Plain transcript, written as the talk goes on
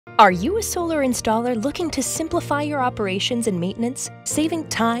Are you a solar installer looking to simplify your operations and maintenance, saving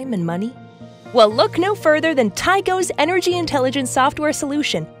time and money? Well, look no further than Tigo's Energy Intelligence software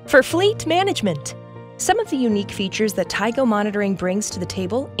solution for fleet management. Some of the unique features that Tigo monitoring brings to the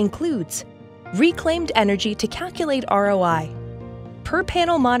table includes reclaimed energy to calculate ROI,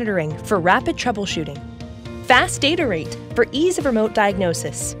 per-panel monitoring for rapid troubleshooting, fast data rate for ease of remote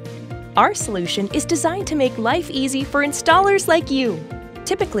diagnosis. Our solution is designed to make life easy for installers like you.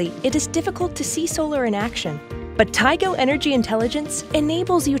 Typically, it is difficult to see solar in action, but Tigo Energy Intelligence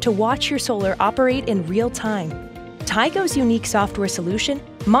enables you to watch your solar operate in real time. Tigo's unique software solution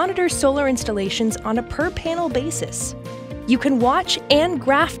monitors solar installations on a per-panel basis. You can watch and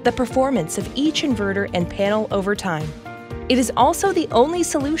graph the performance of each inverter and panel over time. It is also the only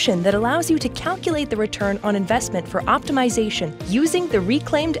solution that allows you to calculate the return on investment for optimization using the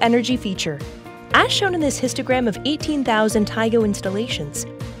reclaimed energy feature. As shown in this histogram of 18,000 Tigo installations,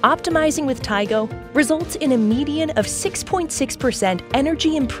 optimizing with Tigo results in a median of 6.6%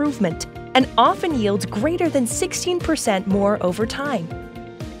 energy improvement and often yields greater than 16% more over time.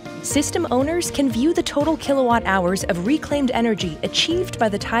 System owners can view the total kilowatt hours of reclaimed energy achieved by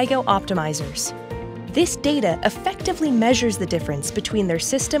the Tigo optimizers. This data effectively measures the difference between their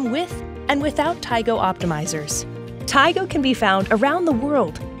system with and without Tigo optimizers. Tigo can be found around the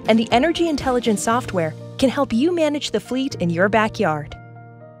world, and the Energy Intelligence software can help you manage the fleet in your backyard.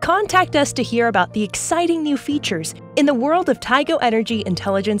 Contact us to hear about the exciting new features in the world of Tigo Energy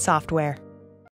Intelligence software.